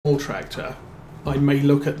tractor, I may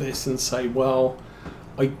look at this and say, well,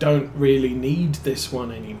 I don't really need this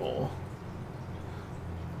one anymore.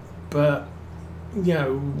 But, you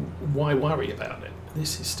know, why worry about it?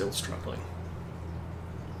 This is still struggling.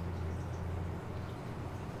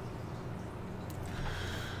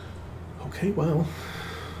 Okay, well,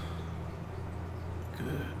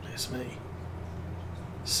 goodness me.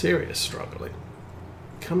 Serious struggling.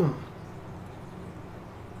 Come on.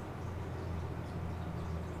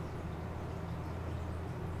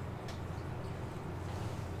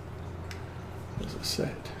 As I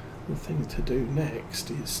said, the thing to do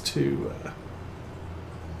next is to...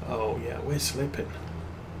 oh yeah, we're slipping.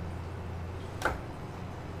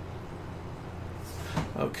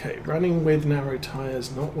 Okay, running with narrow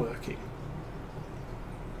tyres not working.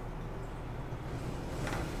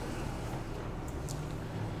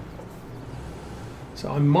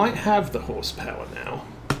 So I might have the horsepower now.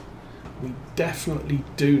 We definitely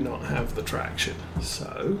do not have the traction.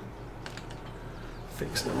 So,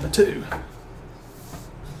 fix number 2.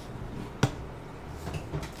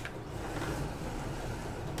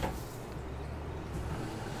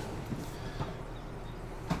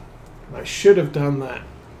 I should have done that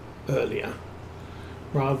earlier.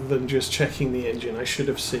 Rather than just checking the engine, I should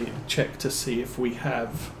have checked to see if we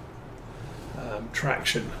have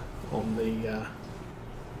traction on the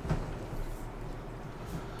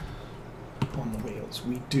wheels.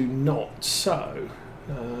 We do not, so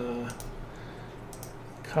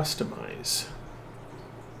customize.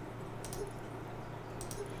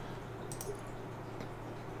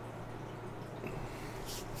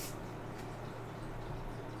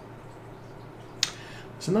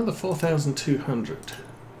 It's another 4,200.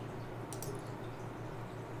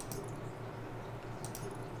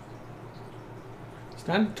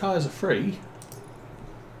 Standard tyres are free.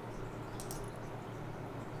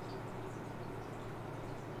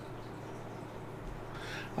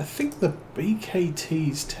 I think the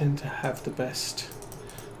BKTs tend to have the best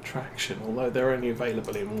traction, although they're only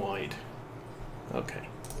available in wide. Okay.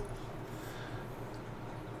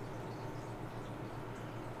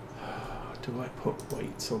 Do I put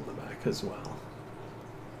weights on the back as well?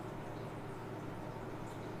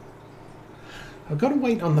 I've got a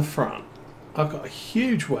weight on the front. I've got a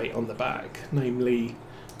huge weight on the back, namely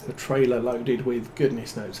the trailer loaded with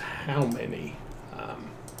goodness knows how many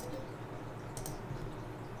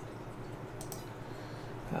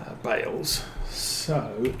bales.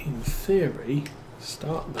 So in theory,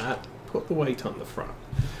 start that, put the weight on the front.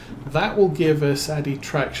 That will give us added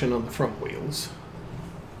traction on the front wheels.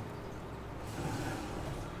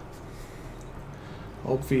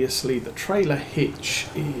 Obviously the trailer hitch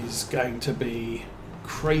is going to be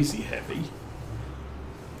crazy heavy,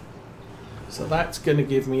 so that's going to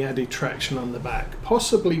give me added traction on the back,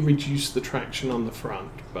 possibly reduce the traction on the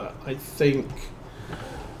front, but I think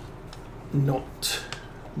not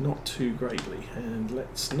too greatly. And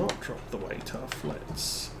let's not drop the weight off,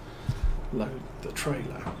 let's load the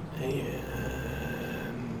trailer,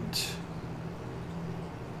 and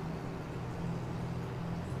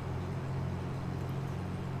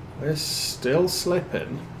we're still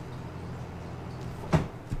slipping.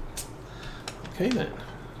 Okay then.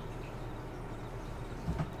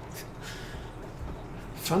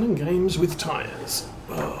 Fun and games with tyres.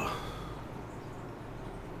 Oh.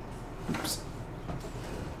 Oops.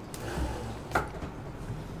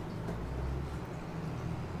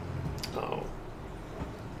 Oh.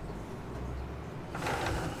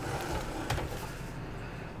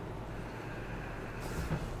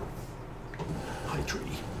 High tree.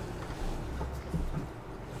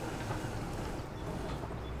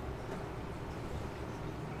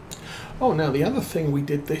 Oh, now the other thing we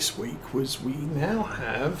did this week was we now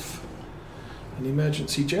have an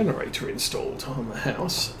emergency generator installed on the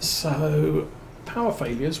house, so power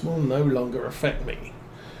failures will no longer affect me.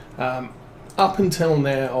 Up until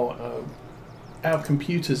now, our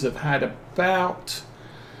computers have had about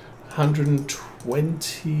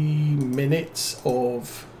 120 minutes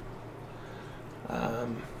of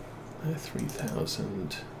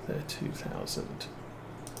 3,000, they're 2,000.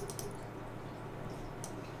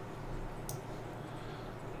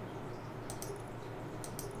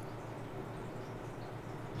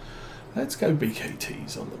 Let's go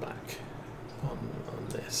BKTs on the back on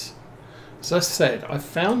this. As I said, I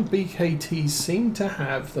found BKTs seem to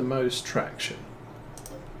have the most traction.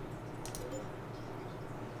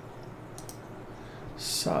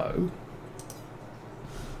 So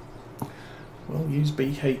we'll use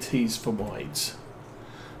BKTs for wides.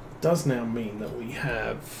 It does now mean that we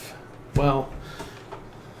have, well,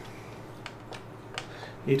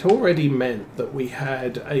 it already meant that we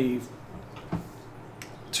had a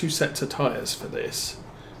 2 sets of tyres for this,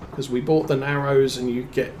 because we bought the narrows and you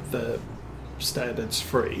get the standards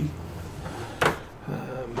free.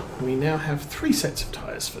 We now have 3 sets of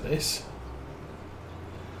tyres for this,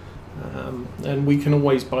 and we can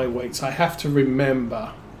always buy weights. I have to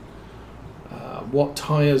remember what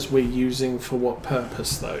tyres we're using for what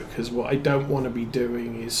purpose though, because what I don't want to be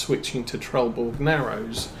doing is switching to Trelleborg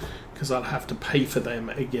narrows, because I'll have to pay for them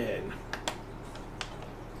again.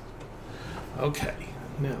 Okay,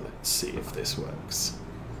 now let's see if this works.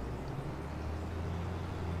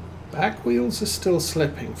 Back wheels are still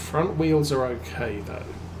slipping, front wheels are okay though.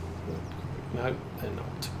 No, they're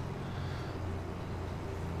not.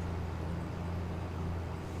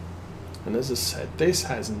 And as I said, this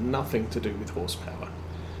has nothing to do with horsepower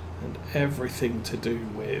and everything to do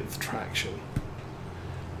with traction.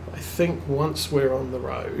 I think once we're on the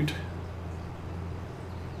road,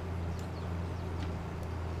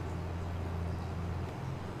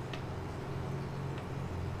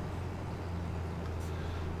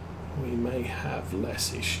 we may have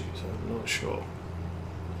less issues, I'm not sure.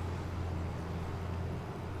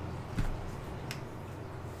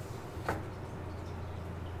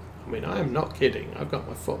 I mean, I am not kidding. I've got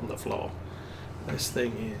my foot on the floor. This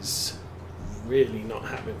thing is really not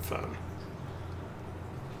having fun.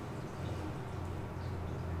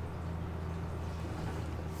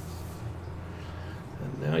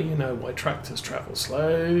 And now you know why tractors travel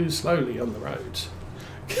slowly on the roads.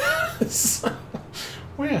 So,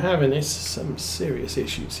 we're having some serious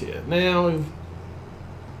issues here. Now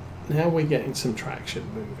we're getting some traction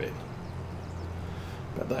moving.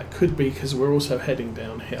 But that could be because we're also heading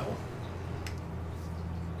downhill.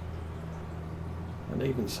 And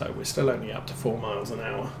even so, we're still only up to 4 miles an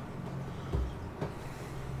hour.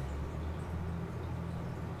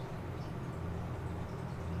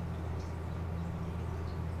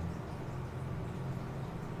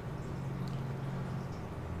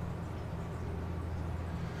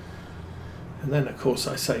 And then of course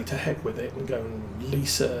I say to heck with it and go and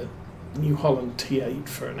lease a New Holland T8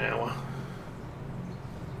 for an hour.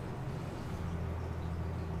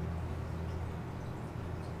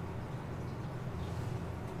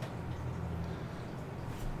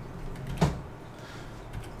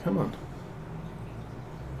 Come on.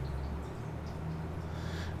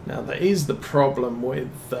 Now there is the problem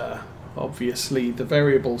with obviously the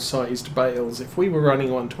variable sized bales. If we were running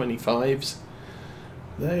 125s,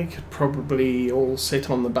 they could probably all sit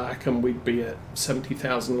on the back and we'd be at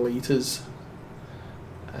 70,000 litres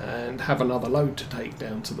and have another load to take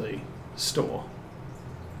down to the store.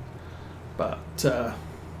 But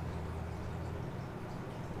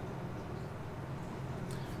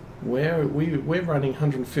we're running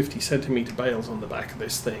 150 centimetre bales on the back of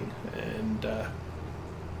this thing, and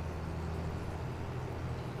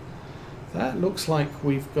that looks like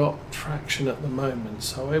we've got traction at the moment.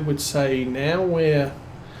 So I would say now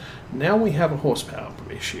we have a horsepower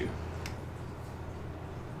issue.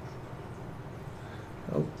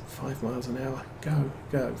 Oh, 5 miles an hour. Go,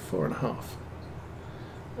 4.5.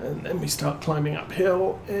 And then we start climbing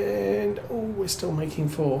uphill, and oh, we're still making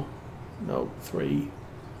 4. No, 3.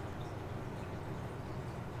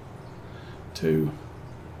 2.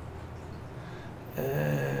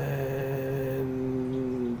 And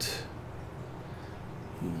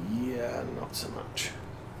yeah, not so much.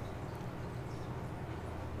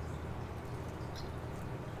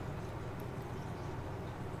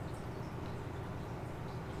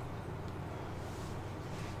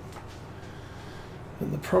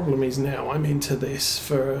 And the problem is now I'm into this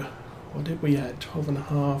for, what did we add?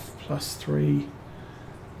 12.5 plus 3.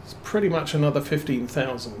 It's pretty much another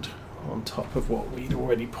 15,000 on top of what we'd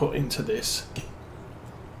already put into this.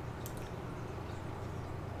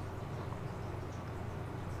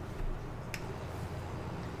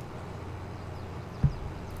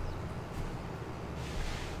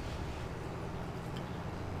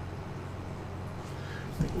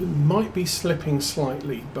 We might be slipping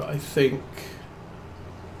slightly, but I think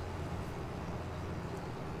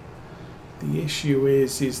the issue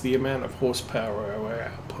is the amount of horsepower we're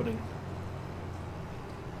outputting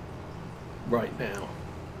right now.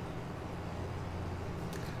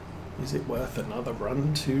 Is it worth another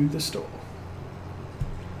run to the store?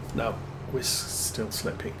 No, we're still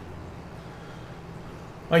slipping.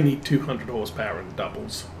 I need 200 horsepower in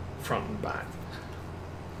doubles, front and back.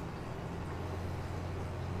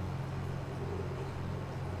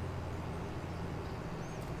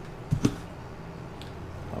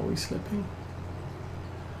 Are we slipping?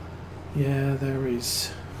 Yeah, there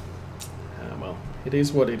is. Well, it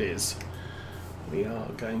is what it is. We are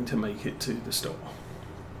going to make it to the store.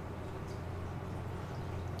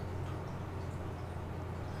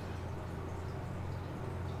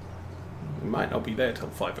 We might not be there till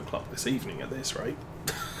 5 o'clock this evening at this rate.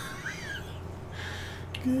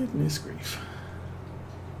 Goodness grief.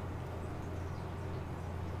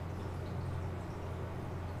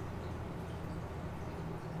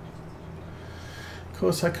 Of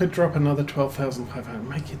course, I could drop another 12,500,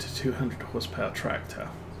 make it a 200 horsepower tractor.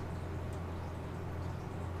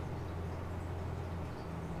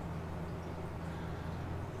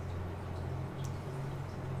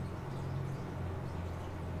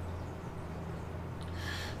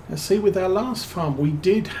 Now see, with our last farm, we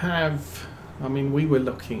did have, I mean, we were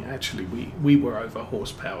looking, actually, we were over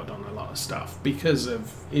horsepowered on a lot of stuff because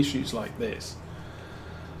of issues like this.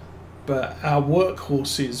 But our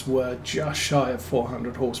workhorses were just shy of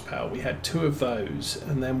 400 horsepower. We had 2 of those,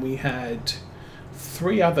 and then we had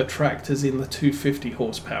 3 other tractors in the 250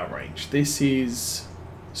 horsepower range. This is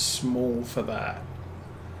small for that.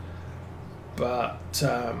 But,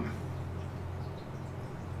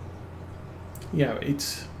 yeah,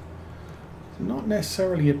 it's not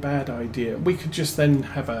necessarily a bad idea. We could just then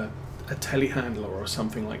have a telehandler or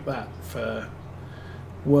something like that for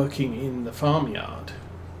working in the farmyard.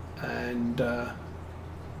 And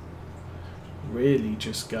really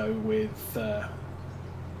just go with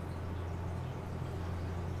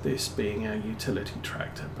this being our utility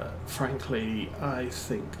tractor. But frankly, I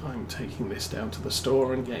think I'm taking this down to the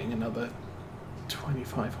store and getting another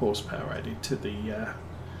 25 horsepower added to the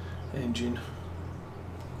engine.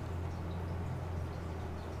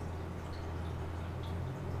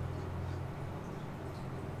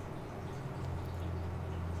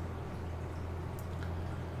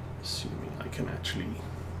 Assuming I can actually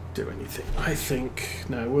do anything. I think,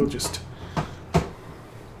 no, we'll just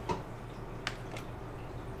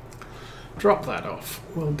drop that off.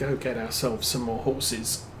 We'll go get ourselves some more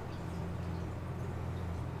horses.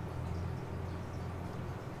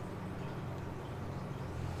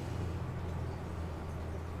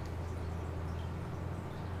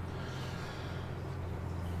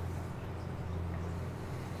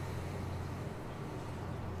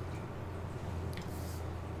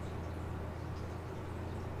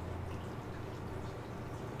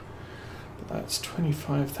 That's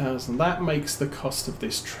 25,000. That makes the cost of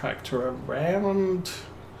this tractor around,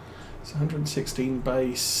 it's 116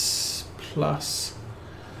 base plus,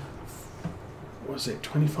 was it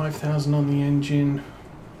 25,000 on the engine?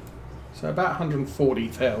 So about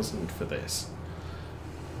 140,000 for this.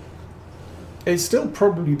 It's still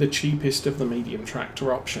probably the cheapest of the medium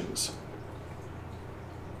tractor options.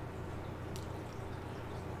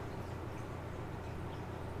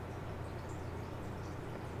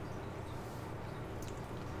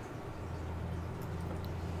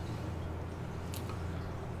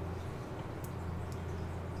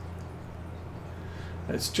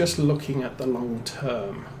 It's just looking at the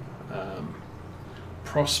long-term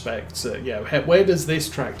prospects. Where does this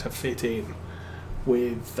tractor fit in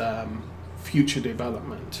with future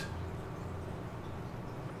development?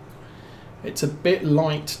 It's a bit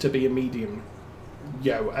light to be a medium,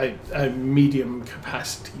 a medium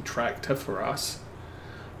capacity tractor for us.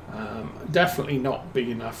 Definitely not big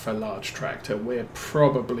enough for a large tractor. We're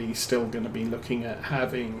probably still going to be looking at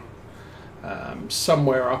having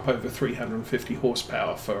somewhere up over 350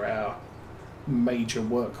 horsepower for our major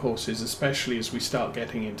workhorses, especially as we start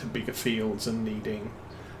getting into bigger fields and needing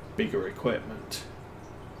bigger equipment.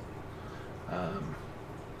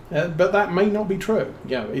 But that may not be true.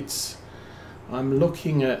 I'm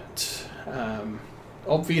looking at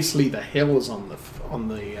obviously the hills on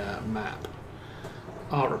the map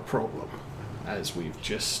are a problem, as we've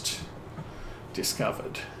just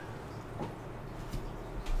discovered.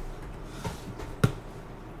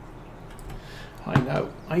 I know.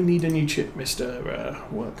 I need a new chip,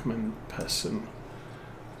 Mr. Workman person.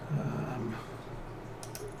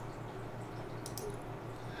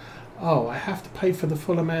 Oh, I have to pay for the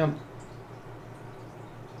full amount.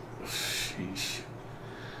 Sheesh.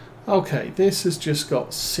 Okay, this has just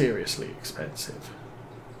got seriously expensive.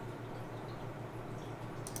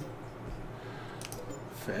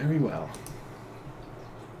 Very well.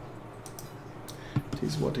 It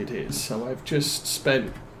is what it is. So I've just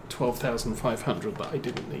spent 12,500 that I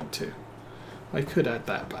didn't need to. I could add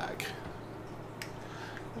that back,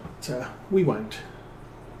 but we won't.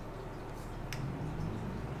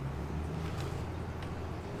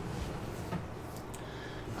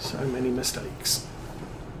 So many mistakes.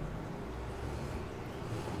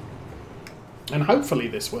 And hopefully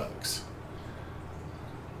this works.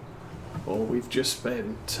 Or we've just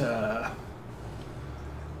spent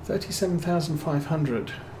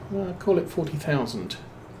 37,500. Call it 40,000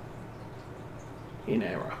 in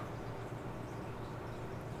error.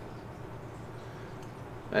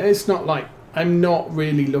 It's not like I'm not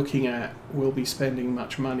really looking at we'll be spending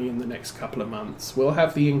much money in the next couple of months. We'll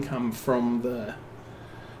have the income from the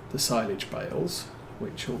silage bales,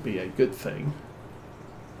 which will be a good thing.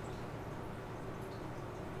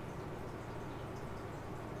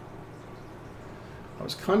 I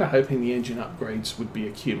was kind of hoping the engine upgrades would be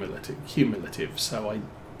cumulative, so I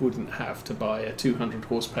wouldn't have to buy a 200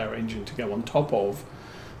 horsepower engine to go on top of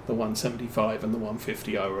the 175 and the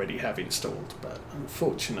 150 I already have installed, but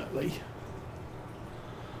unfortunately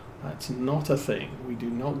that's not a thing. We do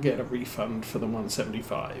not get a refund for the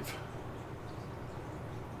 175.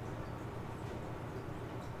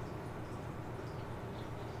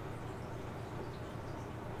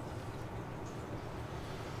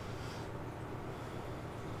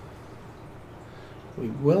 We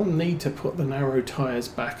will need to put the narrow tyres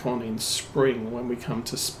back on in spring when we come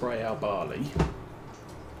to spray our barley.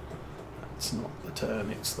 That's not the turn,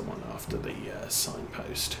 it's the one after the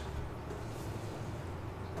signpost.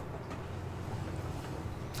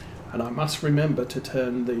 And I must remember to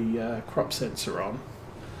turn the crop sensor on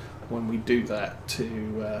when we do that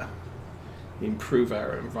to improve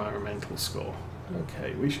our environmental score.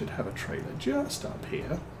 Okay, we should have a trailer just up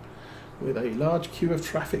here with a large queue of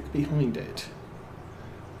traffic behind it.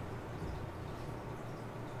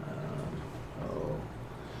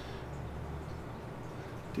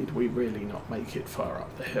 Did we really not make it far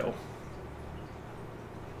up the hill?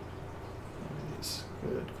 It's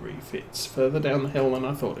good grief, it's further down the hill than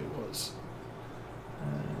I thought it was.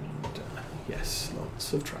 And yes,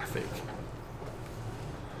 lots of traffic.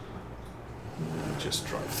 I'll just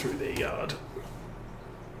drive through the yard.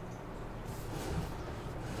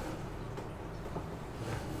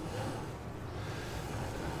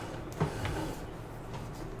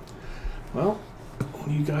 Well, all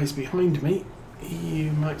you guys behind me,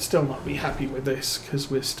 you might still not be happy with this because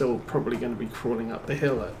we're still probably going to be crawling up the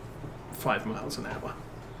hill at 5 miles an hour.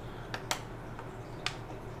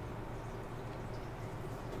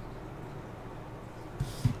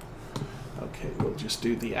 Okay, we'll just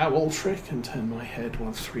do the owl trick and turn my head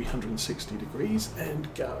 360 degrees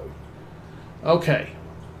and go. Okay,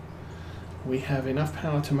 we have enough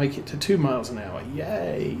power to make it to 2 miles an hour.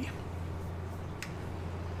 Yay!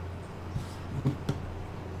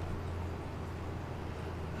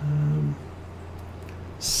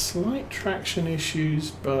 Slight traction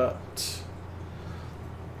issues, but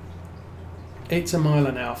it's a mile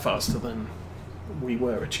an hour faster than we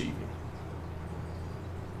were achieving.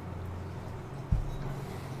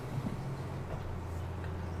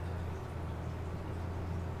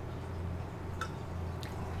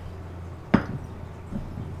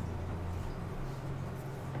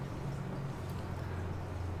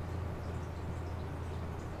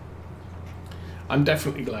 I'm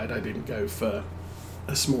definitely glad I didn't go for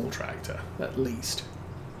a small tractor, at least.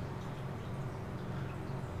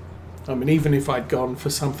 I mean, even if I'd gone for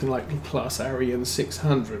something like the Class Arian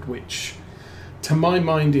 600, which to my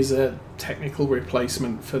mind is a technical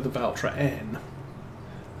replacement for the Valtra N.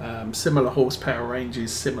 Similar horsepower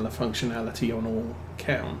ranges, similar functionality on all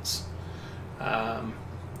counts.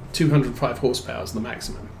 205 horsepower is the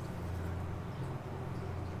maximum.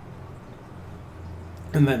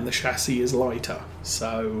 And then the chassis is lighter,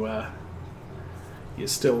 so you're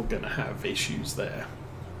still going to have issues there.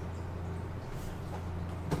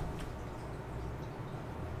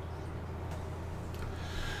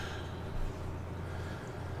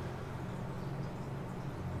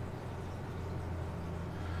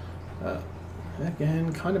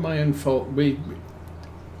 Again, kind of my own fault. We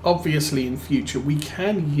obviously in future we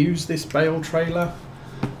can use this bale trailer,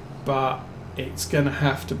 but it's going to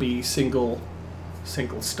have to be single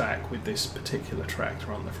stack with this particular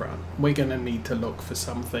tractor on the front. We're going to need to look for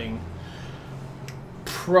something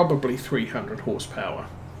probably 300 horsepower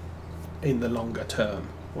in the longer term.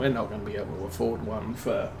 We're not going to be able to afford one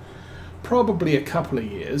for probably a couple of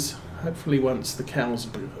years. Hopefully once the cows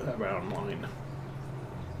are online,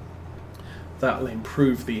 that'll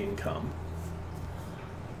improve the income.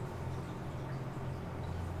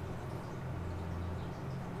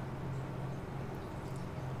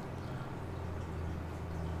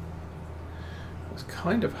 I was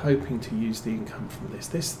kind of hoping to use the income from this.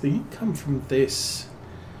 The income from this,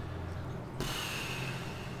 I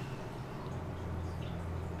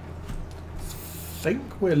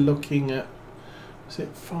think we're looking at, is it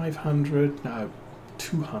 500? No,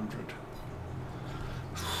 200.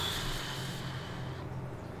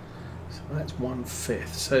 So that's 1/5.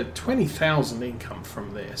 So 20,000 income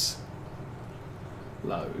from this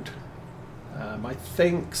load. I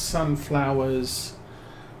think sunflowers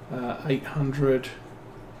 800.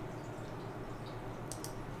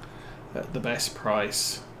 at the best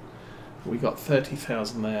price. We got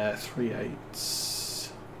 30,000 there, 3/8,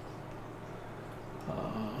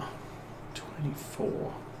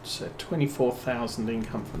 24, so 24,000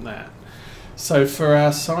 income from that. So for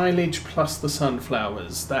our silage plus the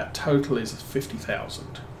sunflowers, that total is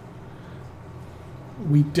 50,000.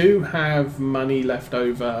 We do have money left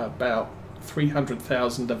over, about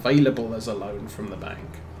 300,000 available as a loan from the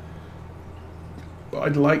bank. But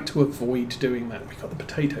I'd like to avoid doing that. We've got the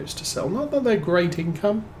potatoes to sell. Not that they're great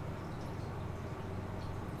income.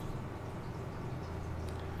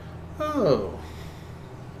 Oh.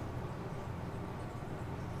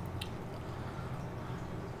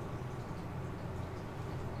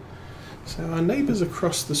 So our neighbours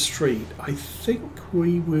across the street, I think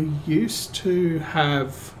we were used to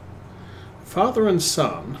have father and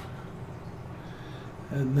son,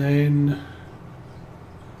 and then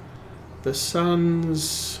the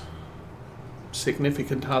son's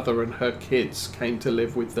significant other and her kids came to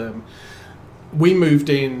live with them. We moved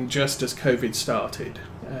in just as COVID started,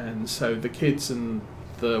 and so the kids and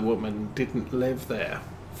the woman didn't live there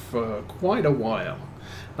for quite a while.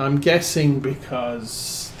 I'm guessing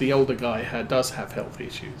because the older guy does have health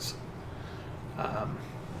issues.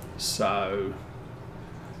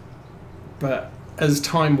 But as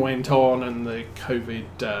time went on and the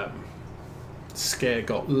COVID scare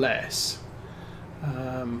got less,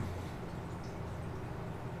 the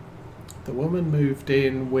woman moved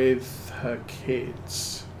in with her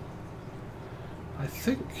kids. I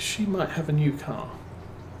think she might have a new car.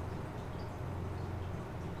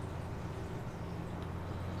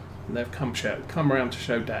 And they've come around to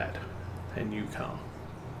show Dad their new car.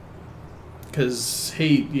 Because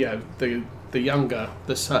he, the younger,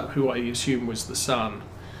 the son, who I assume was the son,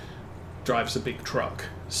 drives a big truck.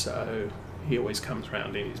 So he always comes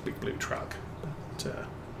around in his big blue truck. But,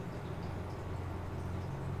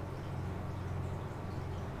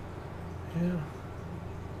 yeah.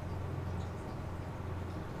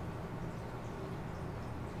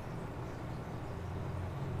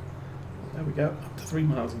 There we go, up to 3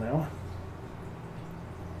 miles an hour.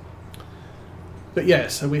 But yeah,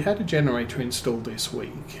 so we had a generator installed this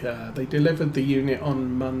week. They delivered the unit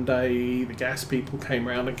on Monday. The gas people came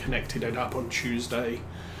around and connected it up on Tuesday.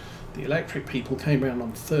 The electric people came around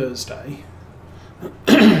on Thursday.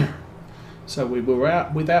 So we were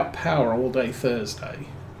out without power all day Thursday.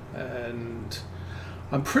 And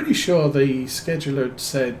I'm pretty sure the scheduler had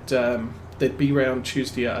said they'd be around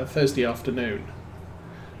Thursday afternoon.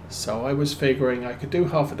 So I was figuring I could do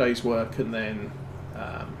half a day's work and then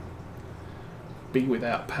be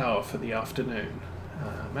without power for the afternoon.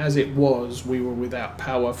 As it was, we were without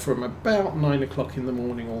power from about 9 o'clock in the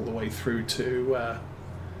morning all the way through to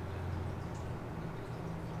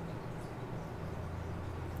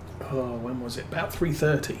when was it? About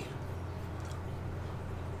 3:30.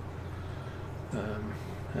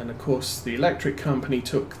 And of course the electric company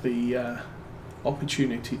took the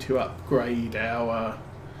opportunity to upgrade our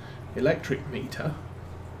electric meter,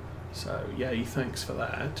 so yay, thanks for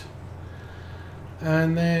that.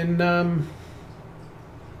 And then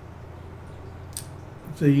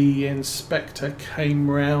the inspector came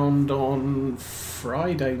round on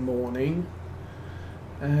Friday morning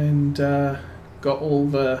and got all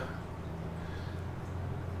the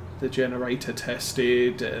generator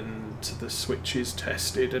tested and the switches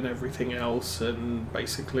tested and everything else, and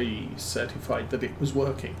basically certified that it was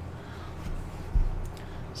working.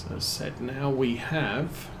 So as said, now we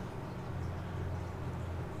have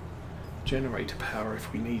generator power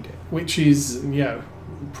if we need it, which is,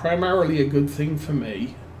 primarily a good thing for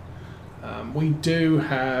me. We do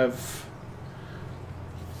have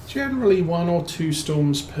generally 1 or 2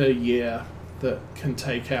 storms per year that can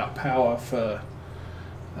take out power for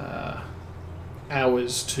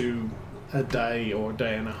hours to a day or a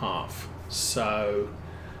day and a half. So,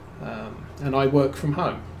 and I work from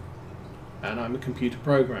home, and I'm a computer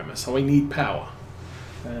programmer, so I need power.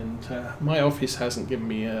 And my office hasn't given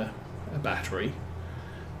me a battery,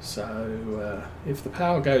 so if the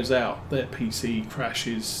power goes out, their PC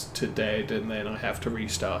crashes to dead, and then I have to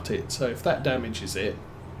restart it. So if that damages it,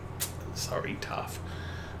 sorry, tough.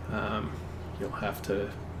 You'll have to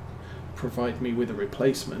provide me with a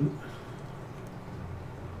replacement.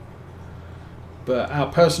 But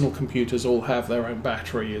our personal computers all have their own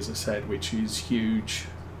battery, as I said, which is huge.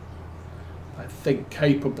 I think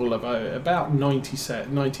capable of about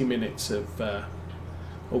 90 minutes of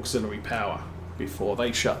auxiliary power before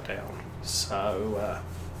they shut down. So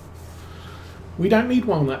we don't need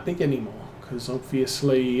one that big anymore, because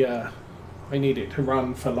obviously I need it to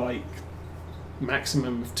run for like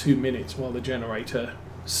maximum of 2 minutes while the generator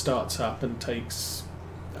starts up and takes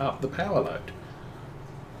up the power load.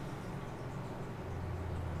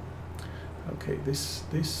 Okay, this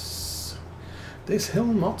hill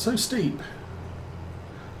not so steep.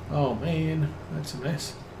 Oh man, that's a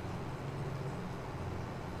mess.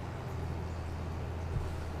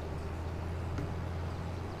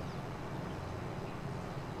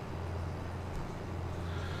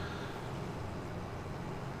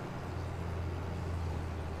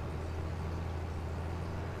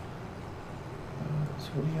 So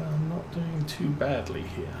we are not doing too badly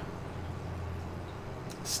here.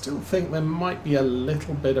 Still think there might be a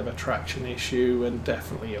little bit of a traction issue and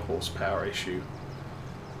definitely a horsepower issue.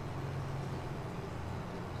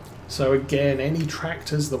 So again, any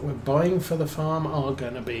tractors that we're buying for the farm are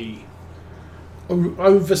going to be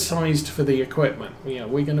oversized for the equipment. You know,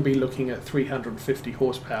 we're going to be looking at 350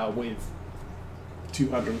 horsepower with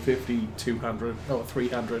 250, 200 or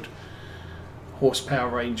 300 horsepower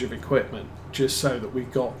range of equipment, just so that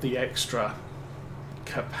we've got the extra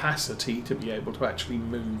capacity to be able to actually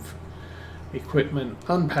move equipment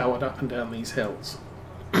unpowered up and down these hills.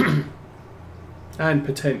 And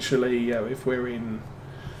potentially, you know, if we're in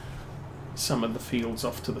some of the fields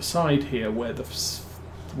off to the side here where the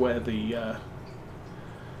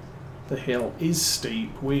hill is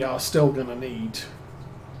steep, we are still going to need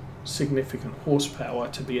significant horsepower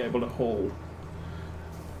to be able to haul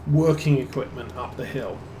working equipment up the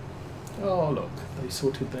hill. Oh look, they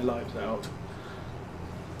sorted their lives out,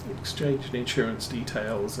 exchanged insurance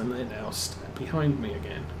details, and they're now behind me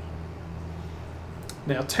again.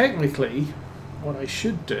 Now technically what I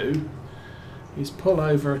should do is pull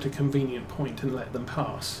over at a convenient point and let them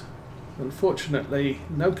pass. Unfortunately,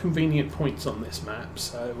 no convenient points on this map,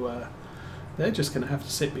 so they're just going to have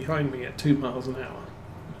to sit behind me at 2 miles an hour.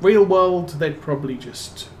 Real world, they'd probably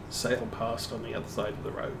just sail past on the other side of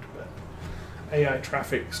the road, but AI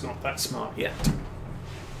traffic's not that smart yet.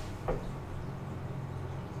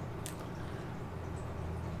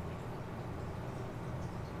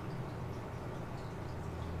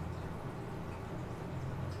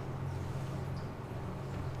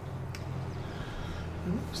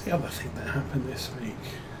 And what was the other thing that happened this week?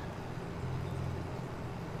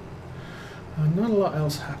 Not a lot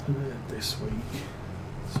else happened this week.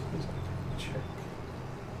 I suppose I can check.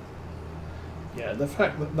 Yeah, the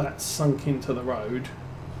fact that that's sunk into the road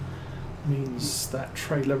means that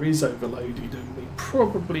trailer is overloaded, and we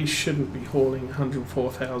probably shouldn't be hauling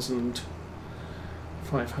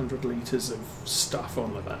 104,500 litres of stuff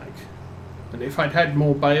on the back. And if I'd had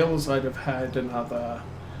more bales, I'd have had another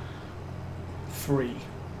 3.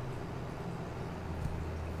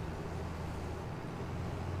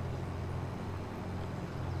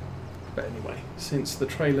 But anyway, since the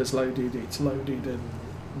trailer's loaded, it's loaded, and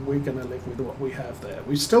we're going to live with what we have there.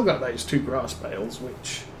 We've still got those 2 grass bales,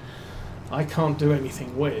 which I can't do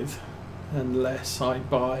anything with unless I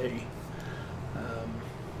buy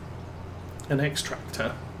an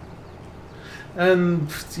extractor.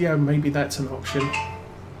 And yeah, maybe that's an option.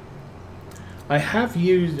 I have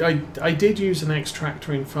used, I did use an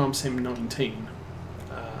extractor in Farm Sim 19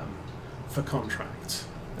 for contracts.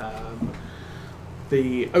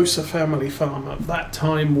 The Osa family farm at that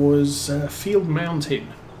time was Field Mountain,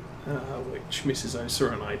 which Mrs.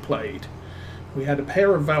 Osa and I played. We had a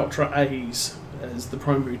pair of Valtra A's as the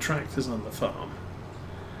primary tractors on the farm,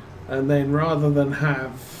 and then rather than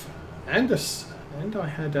have and I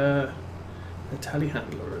had a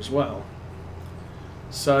telehandler as well.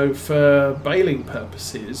 So for baling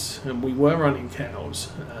purposes, and we were running cows,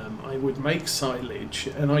 I would make silage,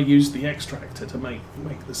 and I used the extractor to make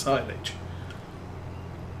the silage.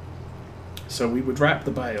 So we would wrap the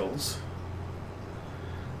bales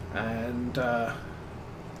and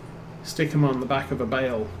stick them on the back of a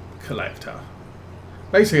bale collector.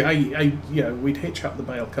 Basically, we'd hitch up the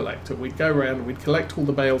bale collector, we'd go around, we'd collect all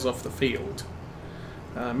the bales off the field.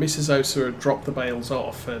 Mrs. Osa would drop the bales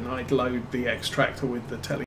off, and I'd load the extractor with the